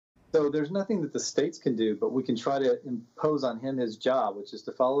So there's nothing that the states can do, but we can try to impose on him his job, which is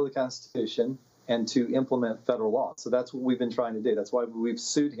to follow the Constitution and to implement federal law. So that's what we've been trying to do. That's why we've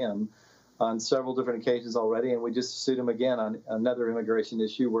sued him on several different occasions already, and we just sued him again on another immigration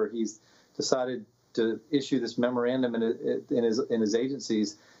issue where he's decided to issue this memorandum in his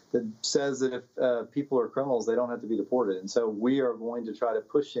agencies that says that if people are criminals, they don't have to be deported. And so we are going to try to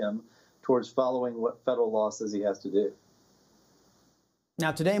push him towards following what federal law says he has to do.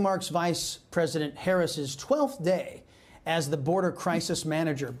 Now, today marks Vice President Harris's 12th day as the border crisis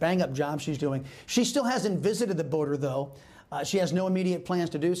manager. Bang up job she's doing. She still hasn't visited the border, though. She has no immediate plans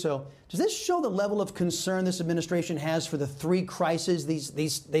to do so. Does this show the level of concern this administration has for the three crises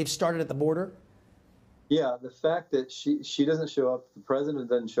they've started at the border? Yeah, the fact that she doesn't show up, the president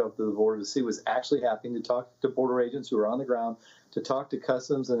doesn't show up to the border to see what's actually happening, to talk to border agents who are on the ground, to talk to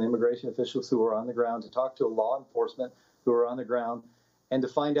customs and immigration officials who are on the ground, to talk to law enforcement who are on the ground, and to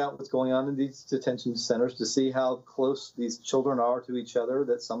find out what's going on in these detention centers, to see how close these children are to each other,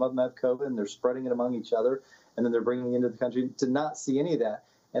 that some of them have COVID and they're spreading it among each other, and then they're bringing it into the country, to not see any of that.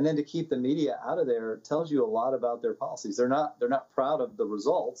 And then to keep the media out of there tells you a lot about their policies. They're not proud of the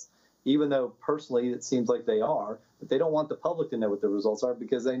results, even though personally it seems like they are, but they don't want the public to know what the results are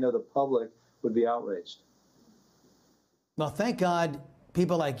because they know the public would be outraged. Well, thank God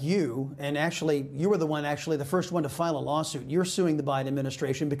people like you, and actually you were the first one to file a lawsuit. You're suing the Biden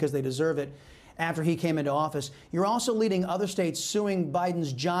administration because they deserve it after he came into office. You're also leading other states suing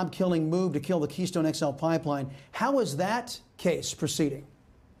Biden's job-killing move to kill the Keystone XL pipeline. How is that case proceeding?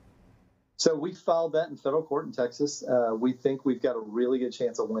 So we filed that in federal court in Texas. We think we've got a really good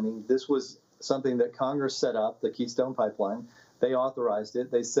chance of winning. This was something that Congress set up, the Keystone Pipeline. They authorized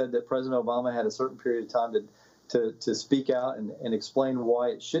it. They said that President Obama had a certain period of time to speak out and explain why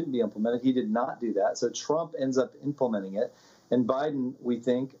it shouldn't be implemented. He did not do that. So Trump ends up implementing it. And Biden, we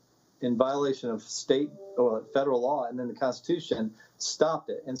think, in violation of state or federal law and then the Constitution,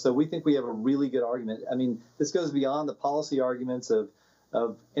 stopped it. And so we think we have a really good argument. I mean, this goes beyond the policy arguments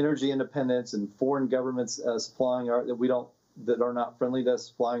of energy independence and foreign governments supplying that are not friendly to us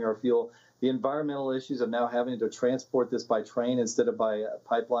supplying our fuel. The environmental issues of now having to transport this by train instead of by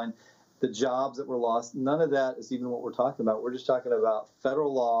pipeline, the jobs that were lost, none of that is even what we're talking about. We're just talking about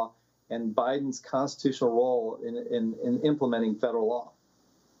federal law and Biden's constitutional role in implementing federal law.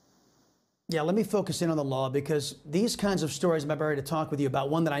 Yeah, let me focus in on the law, because these kinds of stories I'm about ready to talk with you about,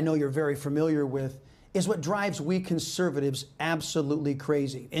 one that I know you're very familiar with, is what drives we conservatives absolutely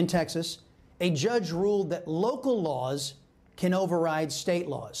crazy. In Texas, a judge ruled that local laws can override state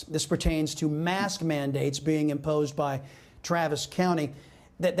laws. This pertains to mask mandates being imposed by Travis County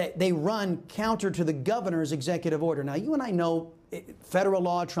that they run counter to the governor's executive order. Now, you and I know federal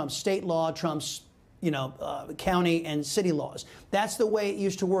law trumps state law, trumps county and city laws. That's the way it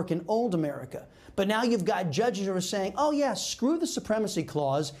used to work in old America. But now you've got judges who are saying, oh, yeah, screw the supremacy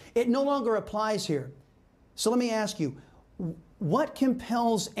clause. It no longer applies here. So let me ask you, what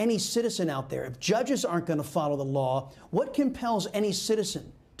compels any citizen out there? If judges aren't going to follow the law, what compels any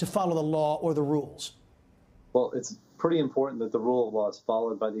citizen to follow the law or the rules? Well, it's pretty important that the rule of law is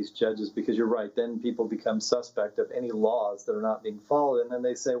followed by these judges, because you're right, then people become suspect of any laws that are not being followed, and then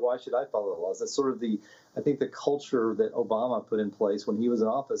they say, why should I follow the laws? That's sort of I think the culture that Obama put in place when he was in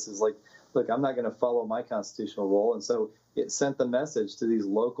office is like, look, I'm not going to follow my constitutional role. And so it sent the message to these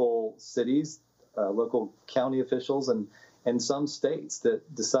local cities, local county officials, and some states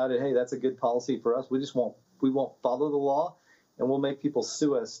that decided, hey, that's a good policy for us. We won't follow the law, and we'll make people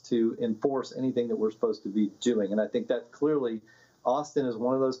sue us to enforce anything that we're supposed to be doing. And I think that clearly Austin is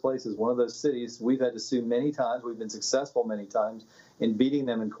one of those places, one of those cities. We've had to sue many times. We've been successful many times in beating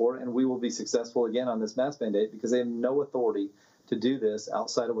them in court, and we will be successful again on this mask mandate because they have no authority to do this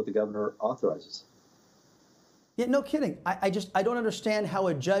outside of what the governor authorizes. Yeah, no kidding. I don't understand how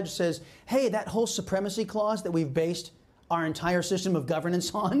a judge says, hey, that whole supremacy clause that we've based our entire system of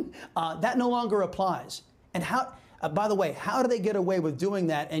governance on, that no longer applies. And how, by the way, how do they get away with doing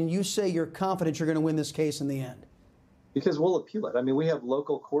that? And you say you're confident you're going to win this case in the end? Because we'll appeal it. I mean, we have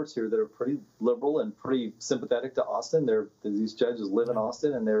local courts here that are pretty liberal and pretty sympathetic to Austin. These judges live in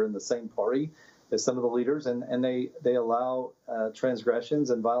Austin, and they're in the same party as some of the leaders, and they allow transgressions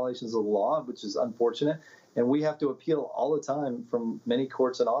and violations of the law, which is unfortunate. And we have to appeal all the time from many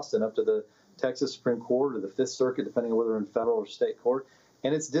courts in Austin up to the Texas Supreme Court or the Fifth Circuit, depending on whether in federal or state court.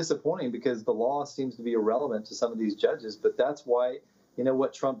 And it's disappointing because the law seems to be irrelevant to some of these judges. But that's why,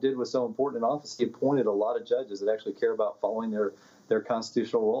 what Trump did was so important in office. He appointed a lot of judges that actually care about following their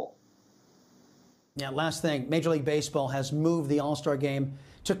constitutional role. Yeah, last thing, Major League Baseball has moved the All-Star game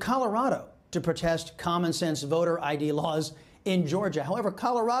to Colorado to protest common sense voter ID laws in Georgia. However,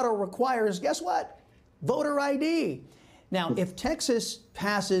 Colorado requires, guess what? Voter ID. Now, if Texas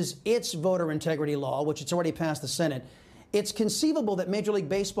passes its voter integrity law, which it's already passed the Senate, it's conceivable that Major League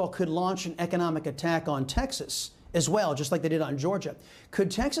Baseball could launch an economic attack on Texas as well, just like they did on Georgia. Could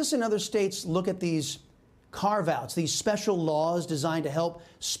Texas and other states look at these carve-outs, these special laws designed to help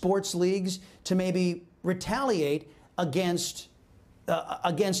sports leagues to maybe retaliate against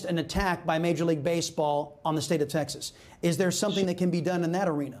an attack by Major League Baseball on the state of Texas? Is there something that can be done in that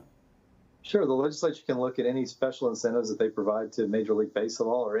arena? Sure. The legislature can look at any special incentives that they provide to Major League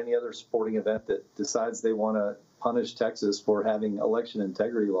Baseball or any other sporting event that decides they want to punish Texas for having election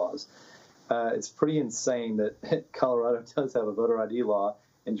integrity laws. It's pretty insane that Colorado does have a voter ID law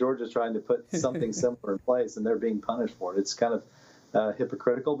and Georgia's trying to put something similar in place and they're being punished for it. It's kind of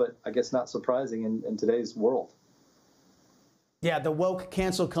hypocritical, but I guess not surprising in today's world. Yeah, the woke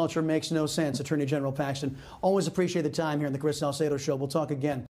cancel culture makes no sense, Attorney General Paxton. Always appreciate the time here on the Chris Salcedo Show. We'll talk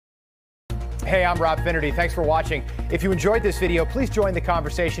again. Hey, I'm Rob Finnerty. Thanks for watching. If you enjoyed this video, please join the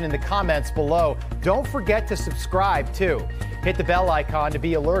conversation in the comments below. Don't forget to subscribe, too. Hit the bell icon to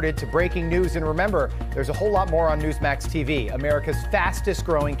be alerted to breaking news. And remember, there's a whole lot more on Newsmax TV, America's fastest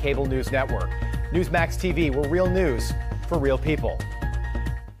growing cable news network. Newsmax TV, where real news for real people.